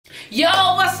Yo,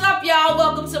 what's up, y'all?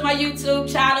 Welcome to my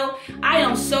YouTube channel. I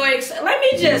am so excited. Let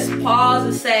me just pause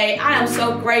and say I am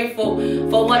so grateful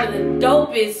for one of the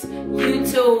dopest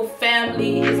YouTube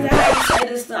family. Is that how you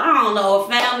say this? I don't know,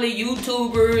 family,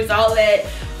 YouTubers, all that.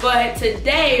 But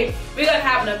today, we're going to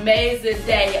have an amazing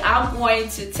day. I'm going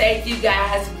to take you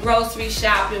guys grocery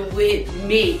shopping with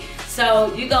me.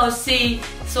 So you're going to see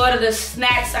sort of the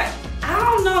snacks. I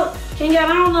don't know. Kenya, I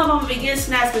don't know if I'm going to be getting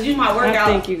snacks because you might work out.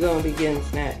 I think you're going to be getting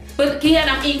snacks. But Kenya,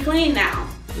 I'm eating clean now.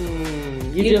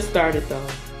 You just started though.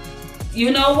 You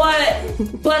know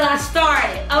what? But I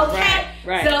started, okay?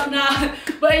 Right. So no,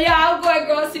 but yeah, I'm going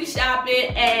grocery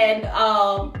shopping and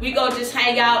we go just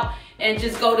hang out and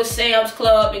just go to Sam's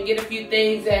Club and get a few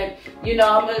things, and you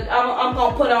know, I'm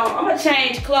gonna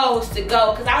change clothes to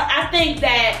go, because I think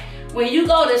that when you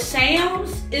go to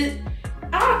Sam's, is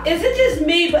it just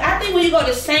me? But I think when you go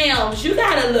to Sam's, you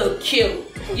gotta look cute.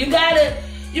 You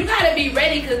gotta be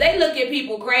ready, because they look at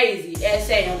people crazy at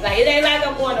Sam's. Like, it ain't like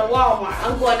I'm going to Walmart.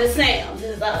 I'm going to Sam's.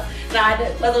 It's nah,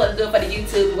 that's what I do for the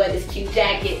YouTube. Wear this cute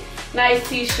jacket, nice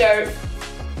t-shirt,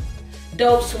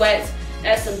 dope sweats,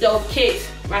 and some dope kicks.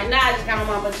 Right now, I just got on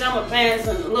my pajama pants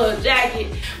and a little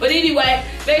jacket. But anyway,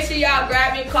 make sure y'all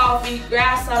grab your coffee,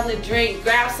 grab something to drink,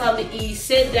 grab something to eat,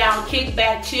 sit down, kick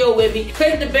back, chill with me.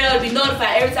 Click the bell to be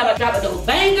notified every time I drop a dope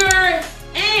banger.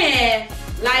 And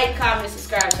like, comment,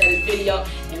 subscribe to this video,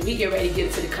 and we get ready to get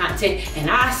into the content. And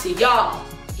I'll see y'all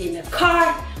in the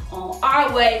car on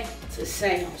our way to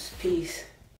Sam's. Peace.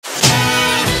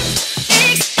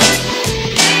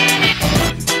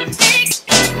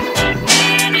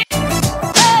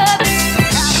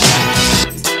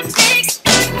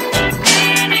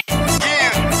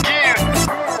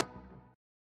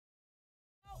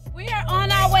 We are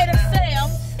on our way to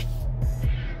Sam's.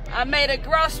 I made a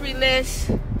grocery list.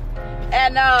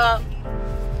 And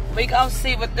we gonna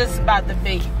see what this is about to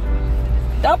be.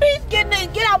 Don't be get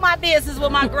out my business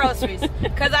with my groceries,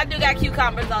 cause I do got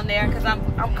cucumbers on there, cause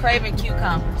I'm craving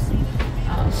cucumbers.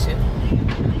 Oh shoot!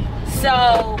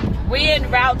 So we en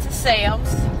route to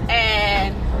Sam's,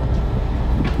 and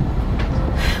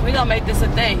we gonna make this a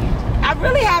thing. I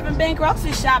really haven't been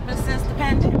grocery shopping since the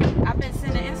pandemic. I've been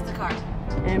sending Instacart.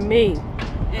 And me.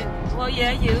 And, well,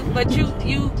 yeah, you, but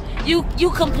you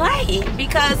complain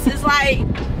because it's like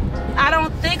I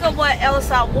don't think of what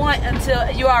else I want until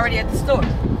you're already at the store.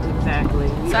 Exactly.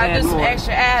 So I do some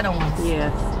extra add-ons.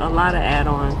 Yes, a lot of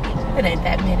add-ons. It ain't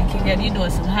that many, Kenya. You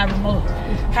doing some high remote.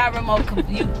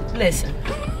 You listen.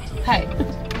 Hey.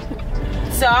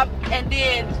 So I'm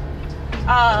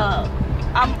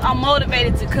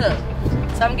motivated to cook.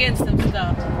 So I'm getting some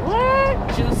stuff. What?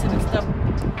 Juicing and stuff.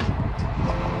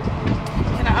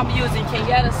 I'm using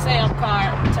Kenyatta's Sam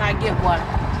card till I get one.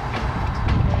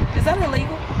 Is that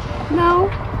illegal? No.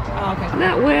 Oh, okay.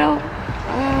 Not well.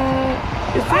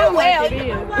 It sounds like it is.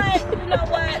 You know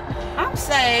what? I'm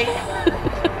saying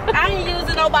I ain't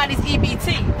using nobody's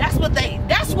EBT. That's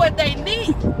what they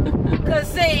need. Cause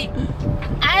see,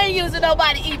 I ain't using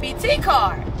nobody's EBT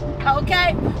card.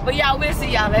 Okay? But y'all, we'll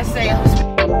see y'all at Sam's.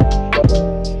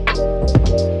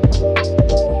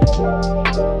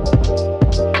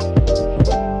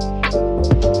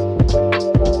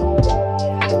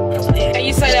 Can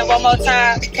you say that one more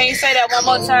time? Can you say that one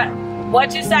more time?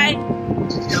 What you say?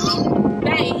 Hello?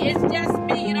 Hey, it's just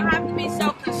me. You don't have to be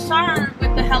so concerned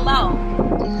with the hello.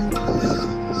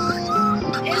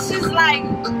 It's just like,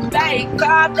 babe,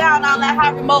 calm down on that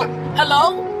high remote.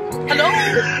 Hello? Hello?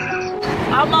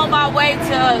 I'm on my way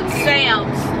to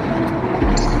Sam's.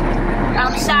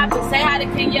 I'm shopping. Say hi to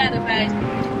Kenyatta, babe.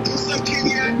 What's up,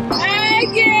 Kenya? Hey,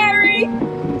 Gary.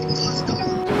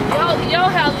 Yo,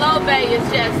 hello, babe, is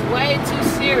just way too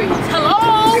serious.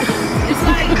 Hello? It's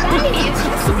like, hey, it's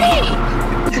just me.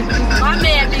 My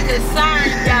man be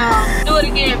concerned, y'all. Do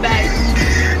it again, babe.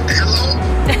 Hello?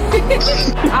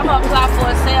 I'm gonna apply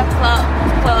for a Sam's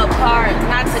Club card.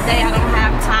 Not today, I don't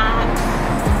have time.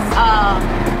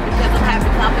 Because I'm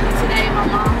having company today. My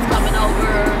mom's coming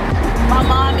over. My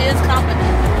mom is company.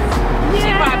 She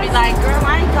probably like, girl,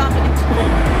 I ain't company.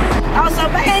 Oh, so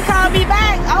they ain't called me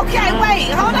back? Okay,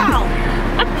 wait, hold on.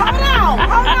 Hold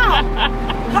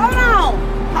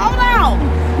on.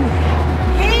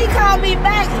 He ain't called me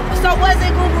back. So was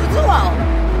it Google Duo?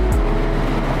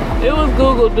 It was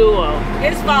Google Duo.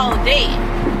 His phone dead.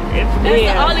 It's That's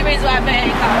dead. the only reason why Ben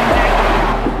ain't called me back.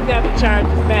 You got to charge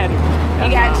his battery.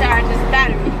 He got to charge his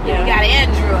battery. Yeah. He got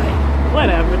an Android.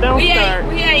 Whatever, don't start.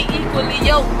 We ain't equally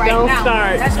yoked right now. Don't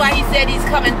start. That's why he said he's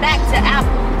coming back to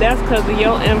Apple. That's because of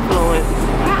your influence.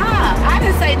 I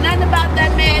didn't say nothing about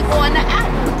that man going to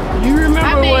Apple. You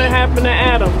remember what happened to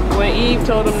Adam when Eve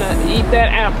told him to eat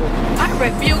that apple? I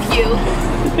rebuke you.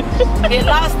 It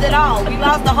lost it all. We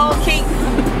lost the whole kingdom.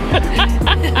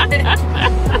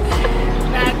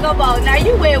 Now, come on. Now,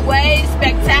 you went way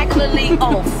spectacularly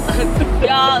off.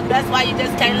 Y'all, that's why you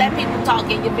just can't let people talk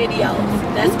in your videos.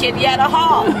 That's Kenyatta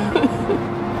Hall.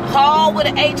 Hall with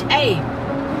an H-A.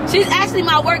 She's actually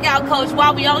my workout coach.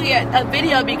 While we on here, a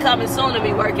video be coming soon of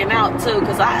me working out too,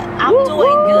 because I'm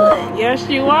doing good. Yes,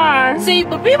 you are. See,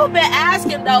 but people been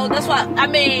asking though. That's why, I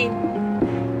mean,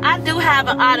 I do have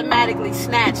an automatically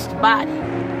snatched body.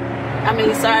 I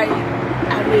mean, sorry.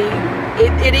 I mean,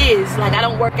 it is. Like, I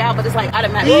don't work out, but it's like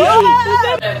automatic.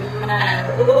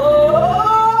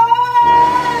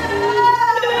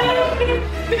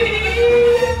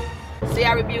 See,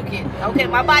 I rebuke it. Okay,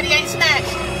 my body ain't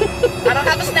snatched. I don't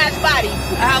have a snatched body.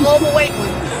 I have overweight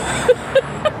one.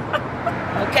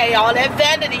 Okay, all that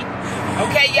vanity.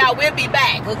 Okay, y'all, we'll be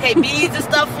back. Okay, beads and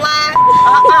stuff flying.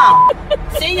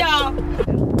 See y'all.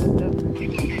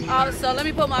 So let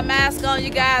me put my mask on, you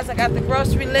guys. I got the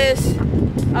grocery list.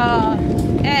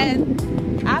 And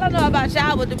I don't know about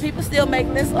y'all, but do people still make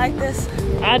lists like this?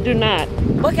 I do not.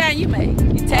 What kind you make?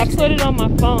 You text I put it on my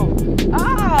phone.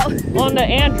 Oh. On the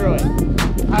Android.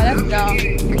 Oh, that's dumb.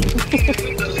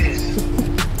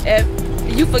 If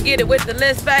you forget it with the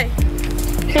list, babe.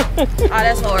 Oh,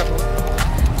 that's horrible.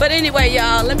 But anyway,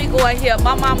 y'all, let me go in here.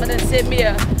 My mama done sent me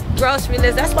a grocery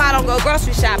list. That's why I don't go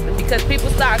grocery shopping, because people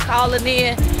start calling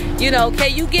in, you know,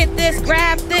 can you get this,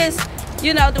 grab this?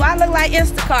 You know, do I look like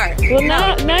Instacart? Well,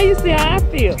 now you see how I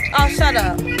feel. Oh, shut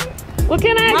up. Well,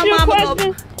 can I ask you a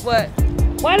question? What?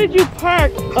 Why did you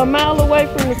park a mile away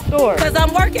from the store? Because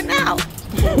I'm working out.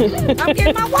 I'm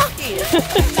getting my walk in.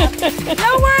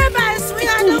 Don't worry about it,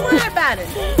 sweetheart. Don't worry about it.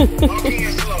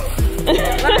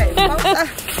 Right.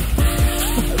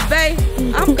 Babe,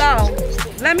 I'm gone.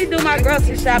 Let me do my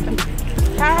grocery shopping.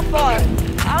 Have fun.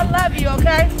 I love you,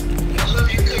 okay? I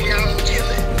love you too, y'all.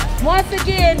 Once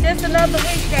again, this another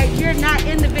week that you're not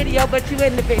in the video, but you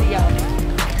in the video.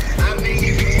 I mean,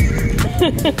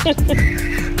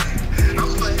 I'm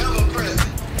forever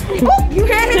present. You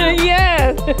hear him?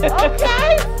 Yes.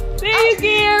 Okay. See you,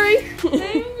 Gary.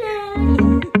 See you.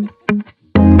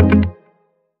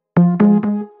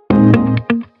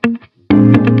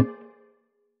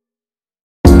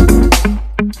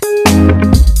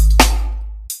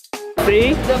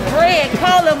 See? The bread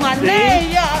calling my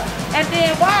name, y'all. And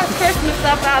then while Christmas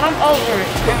stuff out, I'm over it.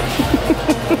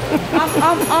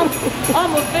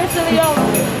 I'm officially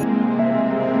over it.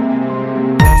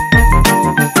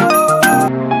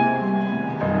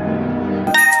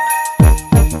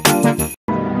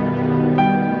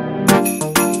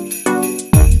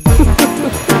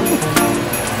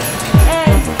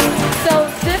 And so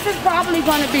this is probably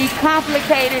going to be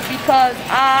complicated because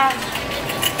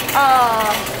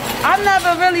I've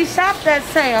never really shopped at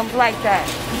Sam's like that.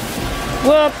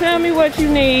 Well, tell me what you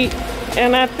need,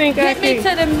 and I think I can. Get me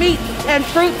to the meat and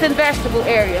fruits and vegetable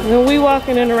area. And we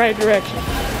walking in the right direction.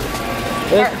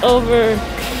 It's over.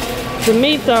 The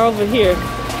meats are over here.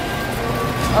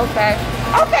 Okay.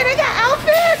 Okay, they got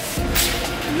outfits.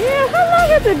 Yeah. How long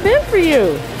has it been for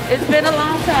you? It's been a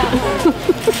long time.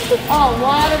 Oh,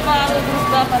 water bottles and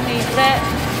stuff. I need that.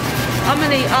 I'm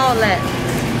gonna need all that.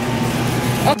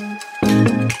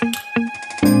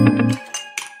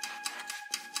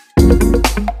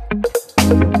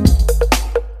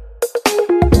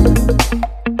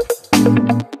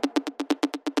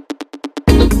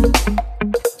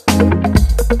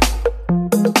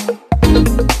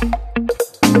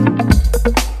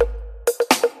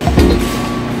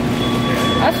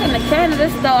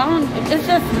 It's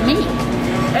just meat.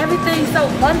 Everything's so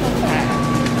bundled.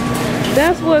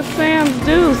 That's what Sam's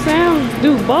do. Sam's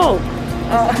do both.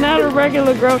 It's not a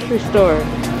regular grocery store.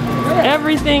 Really?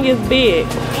 Everything is big.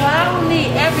 Well, I don't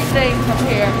need everything from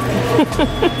here,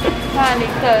 honey,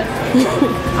 because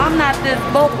I'm not this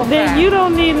vocal. Then you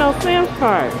don't need no Sam's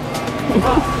card.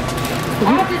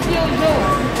 I'll just use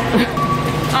yours.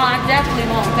 Oh, I definitely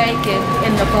want bacon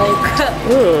in the bulk.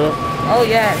 Oh,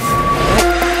 yes.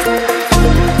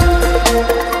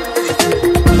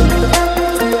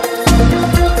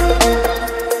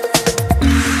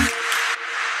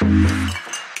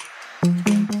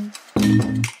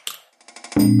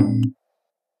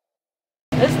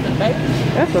 This is the bacon.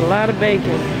 That's a lot of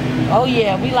bacon. Oh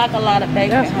yeah, we like a lot of bacon.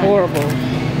 That's horrible.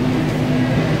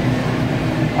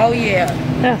 Oh yeah.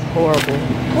 That's horrible.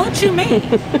 What you mean?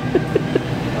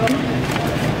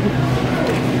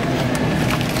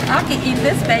 I could eat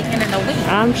this bacon in a week.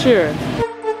 I'm sure.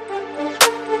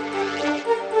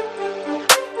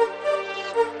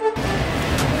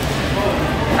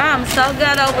 I'm so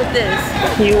good over this.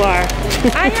 You are.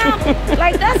 I am.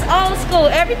 Like, that's old school.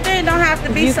 Everything don't have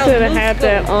to be You so could new have had school.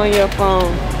 that on your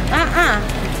phone.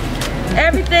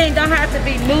 Everything don't have to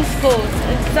be new school.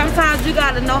 Sometimes you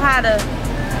gotta know how to,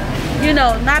 you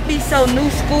know, not be so new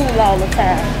school all the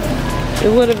time. It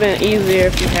would have been easier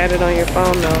if you had it on your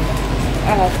phone though.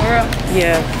 Oh, for real?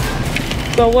 Yeah.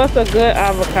 So what's a good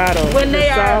avocado? When they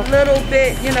Is it are soft? a little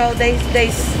bit, you know,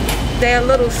 they're a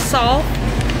little soft,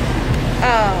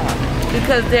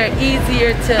 because they're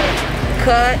easier to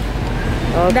cut.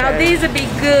 Okay. Now these would be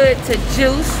good to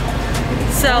juice.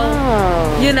 So,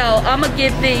 you know, I'm gonna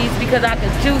get these because I can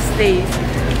juice these.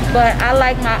 But I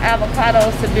like my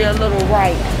avocados to be a little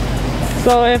ripe.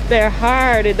 So if they're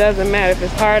hard, it doesn't matter. If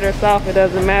it's hard or soft, it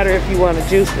doesn't matter if you want to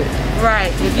juice it.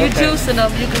 Right. If you're juicing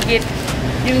them, you can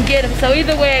get them. So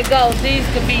either way it goes, these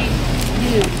could be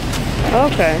used.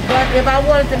 Okay. But if I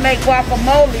wanted to make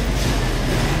guacamole,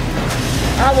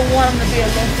 I would want them to be a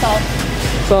little soft.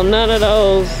 So none of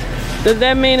those. Does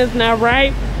that mean it's not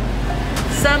ripe?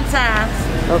 Sometimes.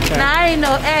 Okay. Now I ain't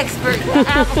no expert,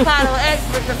 avocado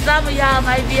expert, because some of y'all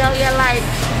might be out here like,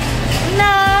 no,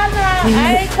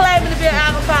 I ain't claiming to be an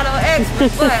avocado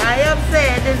expert, but I am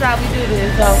saying this is how we do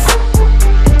this. So.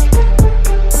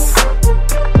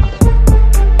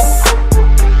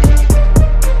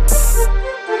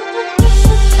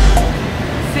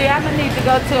 I'm gonna need to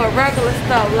go to a regular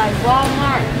store like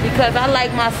Walmart because I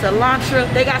like my cilantro.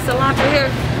 They got cilantro here,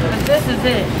 and this is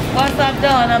it. Once I'm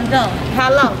done, I'm done.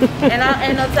 Hello. And I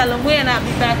ain't no telling when I'll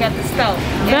be back at the store.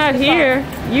 Not here.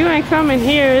 You ain't coming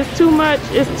here. It's too much.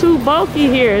 It's too bulky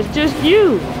here. It's just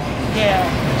you. Yeah,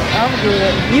 I'm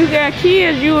good. You got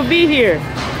kids, you will be here.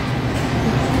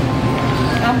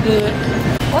 I'm good.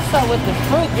 What's up with the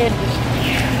fruit industry?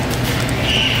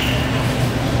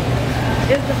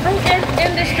 Is the fruit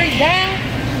industry down?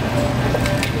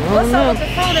 What's up with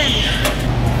the fruit industry?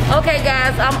 Okay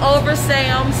guys, I'm over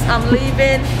Sam's. I'm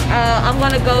leaving. I'm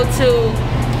gonna go to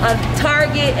a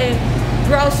Target and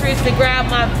groceries to grab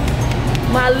my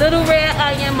little red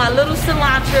onion, my little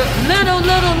cilantro,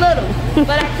 little.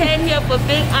 But I came here for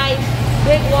big ice,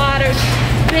 big water,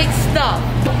 big stuff.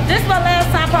 This is my last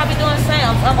time probably doing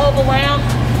Sam's. I'm overwhelmed.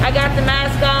 I got the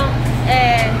mask on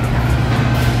and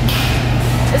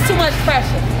it's too much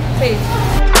pressure. Peace.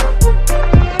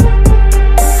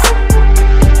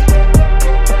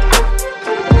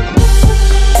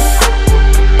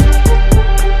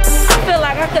 I feel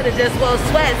like I could have just wore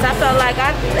sweats. I felt like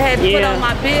I had to put on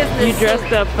my business You dressed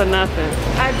suit. up for nothing.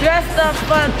 I dressed up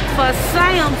for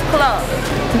Sam's Club.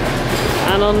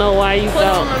 I don't know why you Put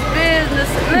on thought. a business.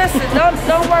 Listen,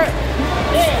 don't worry.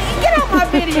 Get off my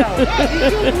video.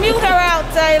 You mute her out,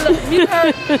 Taylor. Mute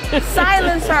her.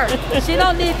 Silence her. She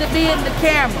don't need to be in the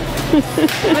camera.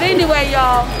 But anyway,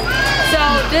 y'all. So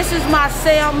this is my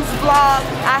Sam's vlog.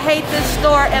 I hate this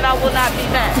store and I will not be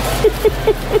back.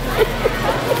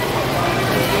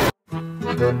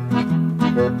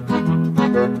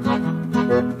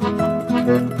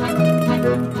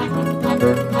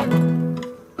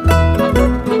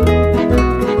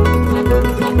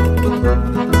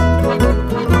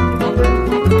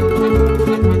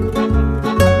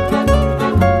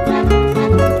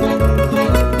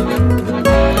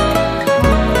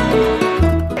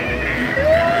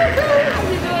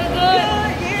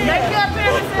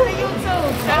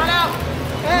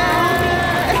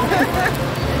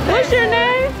 What's your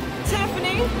name?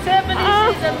 Tiffany,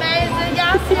 she's amazing.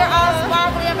 Y'all see her all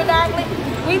sparkly and darkly.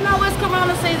 We know it's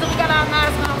Corona season. We got our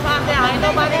masks on. Calm down. Ain't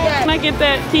nobody yet. Can I get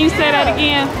that? Can you say that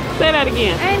again? Say that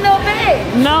again. Ain't no bed.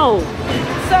 No.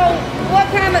 So what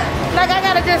kind of, like I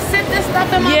gotta just sit this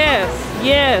stuff in my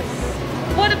Yes.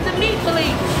 What if the meat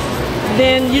bleeds?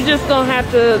 Then you just gonna have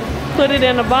to put it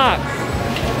in a box.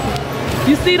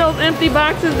 You see those empty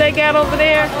boxes they got over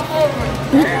there? I'm over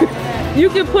it. You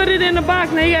can put it in the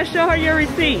box. Now you gotta show her your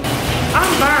receipt.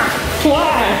 I'm burned.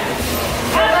 Why?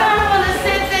 I don't want to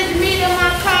sit this meat in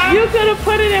my car. You could have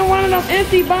put it in one of those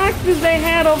empty boxes they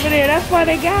had over there. That's why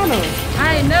they got them.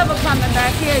 I ain't never coming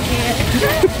back here again.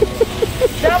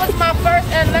 That was my first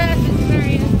and last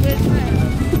experience with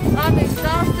them. I'm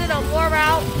exhausted. I'm wore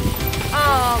out.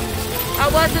 I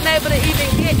wasn't able to even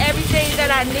get everything that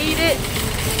I needed.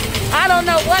 I don't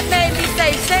know what made me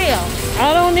say Sam.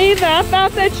 I don't either. I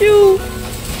thought that you,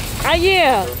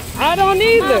 yeah, I don't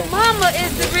either. My mama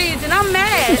is the reason. I'm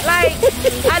mad. Like,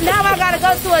 now I gotta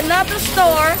go to another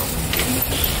store.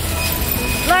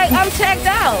 Like, I'm checked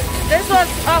out. This was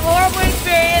a horrible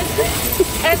experience.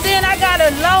 And then I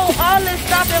gotta load all this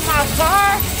stuff in my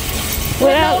car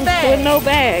with no bag. With no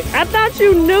bag. I thought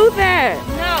you knew that.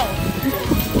 No.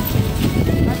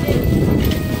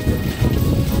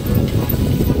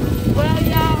 Well,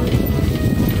 y'all,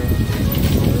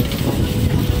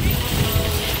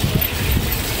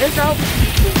 It's open.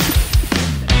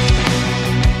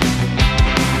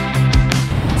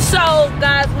 So,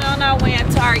 guys, we're on our way at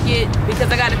Target because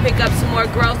I got to pick up some more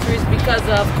groceries because,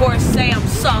 of course, Sam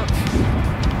sucks.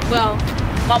 Well,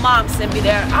 my mom sent me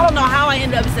there. I don't know how I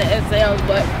ended up at SL's,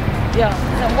 but yeah.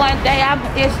 So one day I'm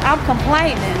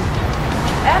complaining,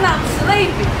 and I'm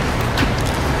sleepy,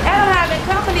 and I'm having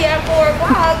company at 4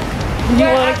 o'clock. You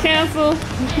want to cancel?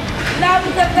 No,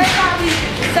 because they probably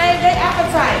save their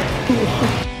appetite.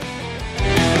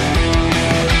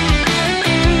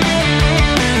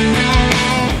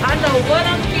 I know what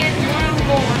I'm getting, where I'm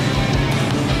going.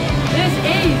 It's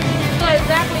easy. You know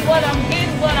exactly what I'm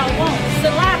getting, what I want.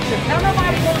 Cilantro. Don't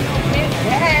nobody want no big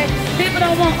bag. People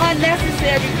don't want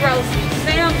unnecessary groceries.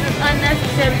 Sam's is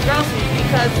unnecessary groceries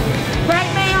because, right,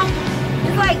 ma'am?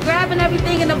 It's like grabbing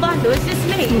everything in a bundle. It's just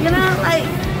me, you know? Like,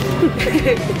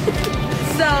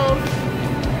 so,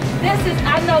 this is,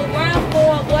 I know where I'm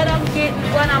going, what I'm getting,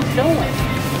 what I'm doing.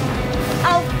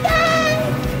 Okay.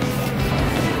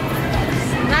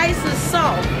 Nice and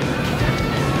soft.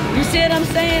 You see what I'm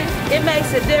saying? It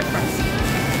makes a difference.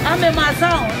 I'm in my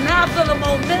zone. Now I feel the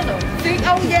momentum. See?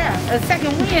 Oh yeah, a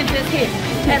second wind just hit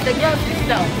at the grocery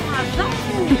store. My zone.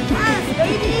 Yes,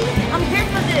 baby. I'm here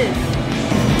for this.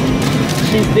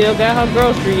 She still got her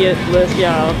grocery list,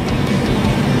 y'all.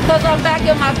 Cause I'm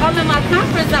in my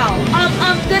comfort zone.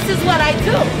 This is what I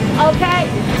do. Okay?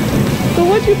 So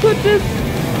what you put this?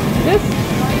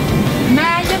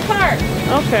 Man your cart.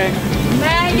 Okay.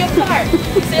 Man your cart.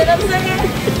 See what I'm saying?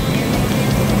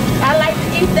 I like to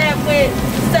eat that with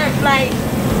stuff like,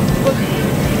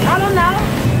 I don't know.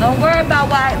 Don't worry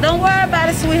about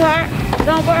it, sweetheart.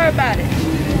 Don't worry about it.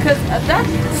 Cause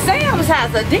Sam's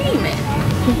has a demon.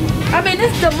 I mean,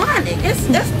 it's demonic. It's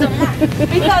demonic.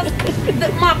 Because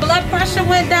my blood pressure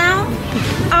went down.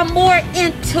 I'm more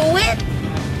into it.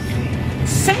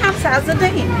 Sam's has a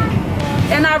demon.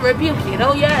 And I rebuke it.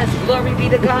 Oh yes, glory be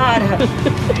to God.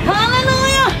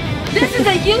 Hallelujah. This is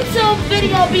a YouTube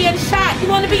video being shot. You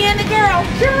want to be in the girl?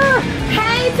 Sure.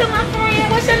 Hey to my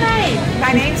friend. What's your name?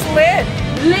 My name's Liz.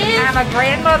 Liz? I'm a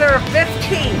grandmother of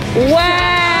 15.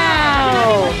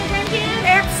 Wow.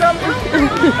 Absolutely.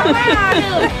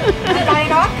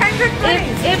 Buying all kinds of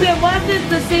things. If it wasn't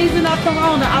the season of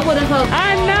Corona, I would have hoped.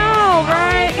 I know,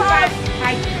 right?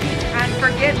 I'm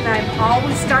forgetting. I'm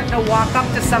always starting to walk up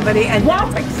to somebody and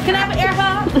Can I have an air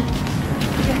hug?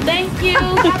 Thank you.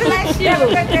 God bless you. Have a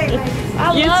good day, ladies.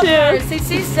 I You love too. her. See,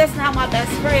 she's just not my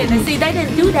best friend. And see, they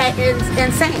didn't do that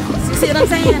in Sam's. You see what I'm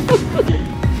saying?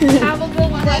 Have a good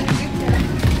one.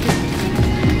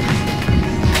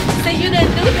 See, you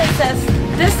didn't do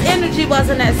this energy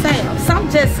wasn't at Sam's. I'm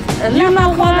just, You know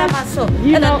why?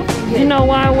 You know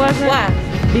why it wasn't? Why?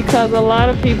 Because a lot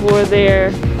of people are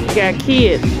there, got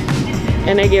kids,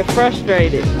 and they get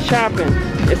frustrated shopping,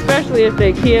 especially if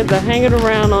their kids are hanging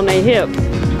around on their hips.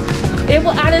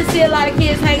 I didn't see a lot of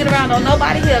kids hanging around on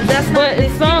nobody's hips.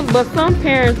 That's not But some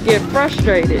parents get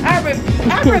frustrated. I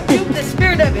rebuke the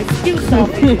spirit of excuse,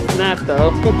 Sophie. Not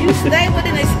though. You stay with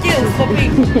an excuse for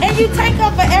people. And you take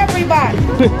up for everybody.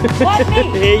 What me?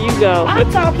 Here you go.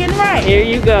 I'm talking right. Here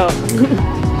you go.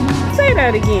 Say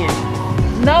that again.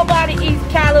 Nobody eats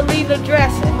Catalina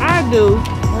dressing. I do.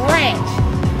 Ranch.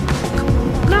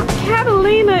 No,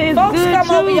 Catalina is Folks good come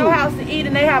too. over your house to eat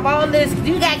and they have all this.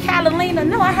 You got Catalina?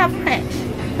 No, I have ranch.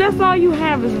 That's all you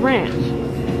have is ranch.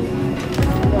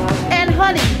 And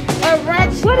honey. A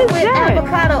ranch What is with that?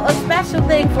 avocado. A special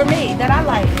thing for me that I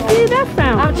like. See, that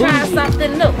sounds I'm trying bougie.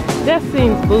 something new. That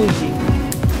seems bougie.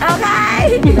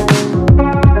 Okay.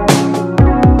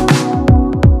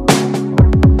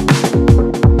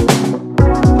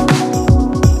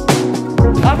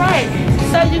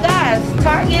 So you guys,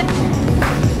 Target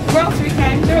grocery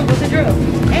came through with the drill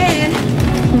and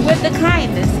with the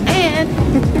kindness and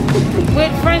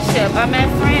with friendship. I met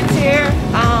friends here.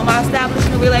 I established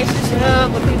a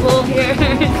relationship with people here.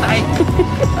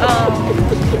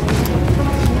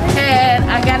 And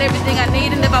I got everything I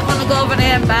need. And if I want to go over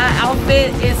there and buy an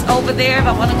outfit, it's over there. If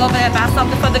I want to go over there and buy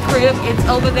something for the crib, it's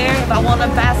over there. If I want to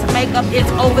buy some makeup, it's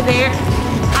over there.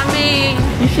 I mean,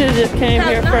 You should have just came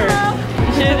here first.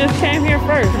 You should have just came here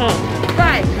first, huh?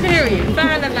 Right, period.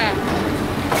 Fine and that.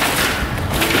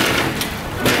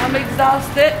 I'm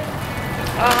exhausted.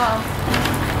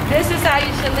 This is how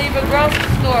you should leave a grocery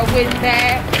store with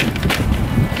that.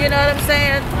 You know what I'm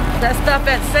saying? That stuff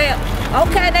at sale.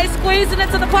 Okay, they squeezing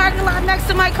into the parking lot next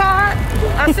to my car.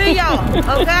 I see y'all,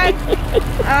 okay?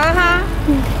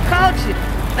 Coach you.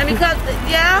 Let me cut,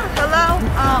 yeah, hello?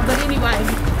 But anyway,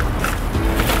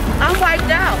 I'm wiped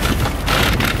out.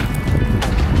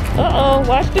 Uh-oh,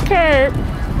 watch the curb.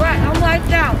 Right, I'm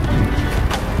wiped out.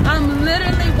 I'm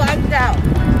literally wiped out.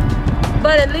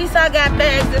 But at least I got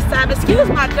bags this time. Excuse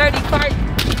my dirty cart.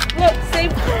 Look, see?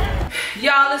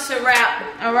 Y'all, it's a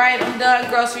wrap. All right, I'm done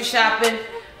grocery shopping.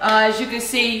 As you can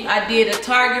see, I did a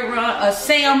Target run, a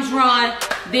Sam's run,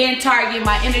 then Target.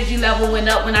 My energy level went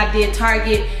up when I did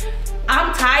Target.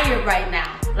 I'm tired right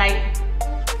now. Like,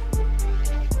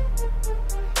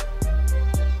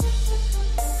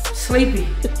 sleepy.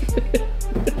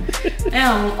 And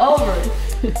I'm over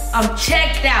it. I'm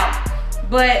checked out.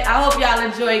 But I hope y'all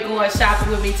enjoyed going shopping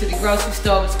with me to the grocery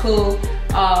store. It was cool.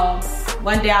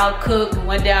 One day I'll cook, and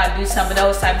one day I'll do some of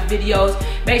those type of videos.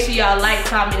 Make sure y'all like,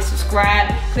 comment,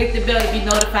 subscribe. Click the bell to be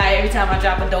notified every time I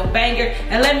drop a dope banger.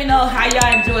 And let me know how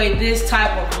y'all enjoy this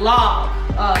type of vlog,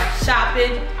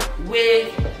 shopping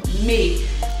with me.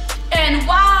 And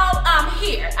while I'm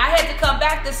here, I had to come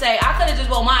back to say, I could have just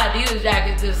worn my Adidas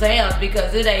jacket to Sam's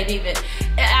because it ain't even,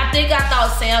 I think I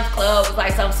thought Sam's Club was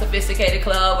like some sophisticated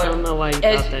club. Or, I don't know why you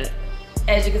thought that.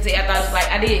 As you can see, I thought it was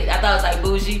like, I thought it was like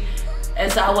bougie.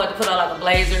 And so I wanted to put on like a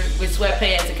blazer with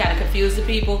sweatpants to kind of confuse the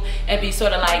people and be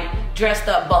sort of like dressed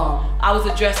up bum. I was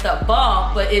a dressed up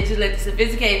bum, but it just looked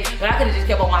sophisticated. But I could have just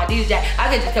kept on my Adidas jacket. I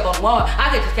could have just kept on Walmart. I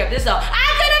could have just kept this on.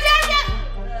 I could have done that.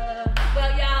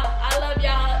 Well, y'all, I love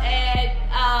y'all, and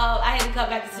I had to come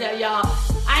back to tell y'all.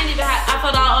 I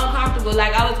felt all uncomfortable.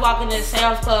 Like I was walking in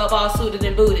Sam's Club all suited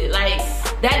and booted. Like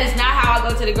that is not how I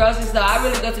go to the grocery store. I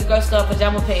really go to the grocery store in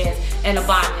pajama pants and a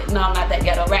bonnet. No, I'm not that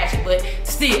ghetto ratchet, but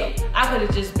still, I could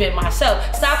have just been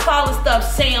myself. Stop calling stuff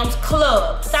Sam's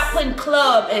Club. Stop putting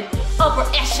club and upper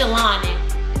echeloning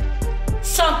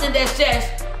something that's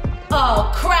just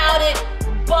a crowded,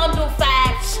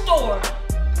 bundle-fied store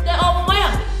that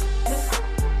overwhelmed me.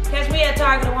 Catch me at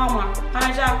Target or Walmart.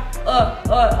 Alright,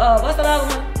 y'all. What's the other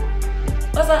one?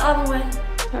 What's the other one?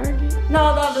 Target?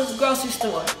 No, the other grocery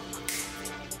store.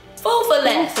 Food for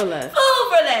less. Food for less. Food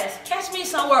for less. Catch me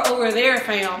somewhere over there,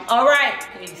 fam. Alright.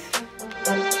 Peace.